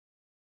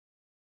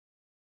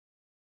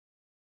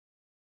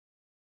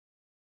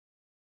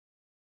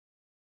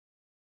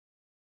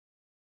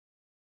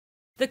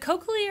The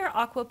Cochlear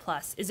Aqua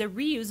Plus is a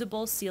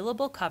reusable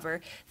sealable cover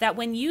that,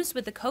 when used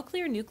with the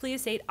Cochlear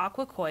Nucleus 8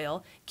 Aqua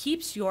Coil,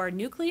 keeps your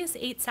Nucleus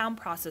 8 sound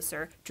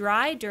processor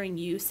dry during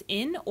use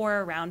in or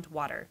around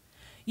water.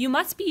 You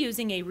must be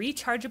using a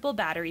rechargeable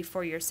battery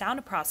for your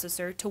sound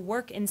processor to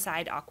work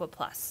inside Aqua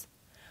Plus.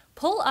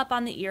 Pull up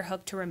on the ear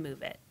hook to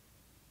remove it.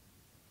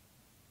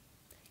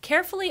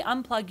 Carefully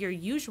unplug your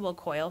usual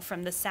coil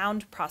from the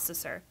sound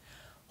processor.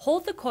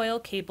 Hold the coil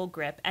cable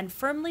grip and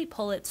firmly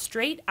pull it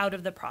straight out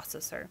of the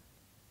processor.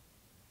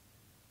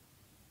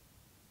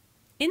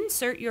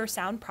 Insert your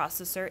sound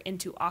processor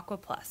into Aqua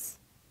Plus.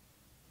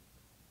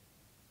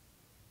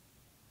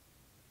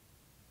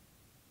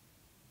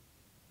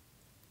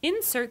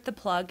 Insert the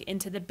plug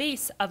into the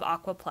base of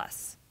Aqua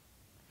Plus.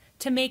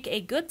 To make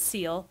a good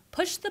seal,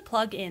 push the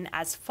plug in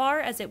as far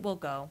as it will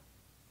go.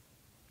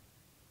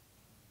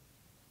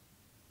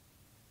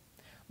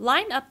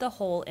 Line up the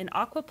hole in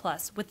Aqua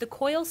Plus with the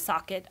coil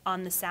socket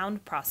on the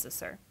sound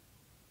processor.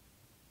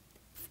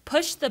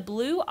 Push the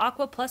blue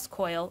Aqua Plus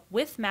coil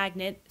with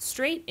magnet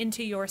straight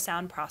into your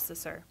sound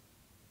processor.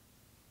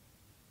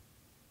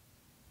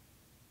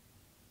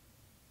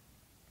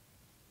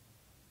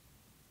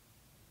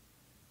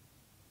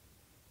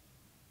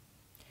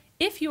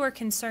 If you are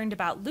concerned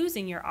about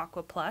losing your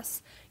Aqua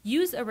Plus,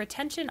 use a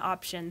retention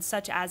option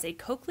such as a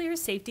Cochlear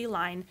safety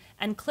line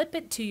and clip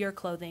it to your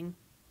clothing.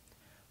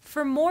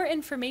 For more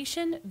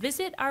information,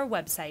 visit our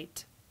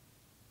website.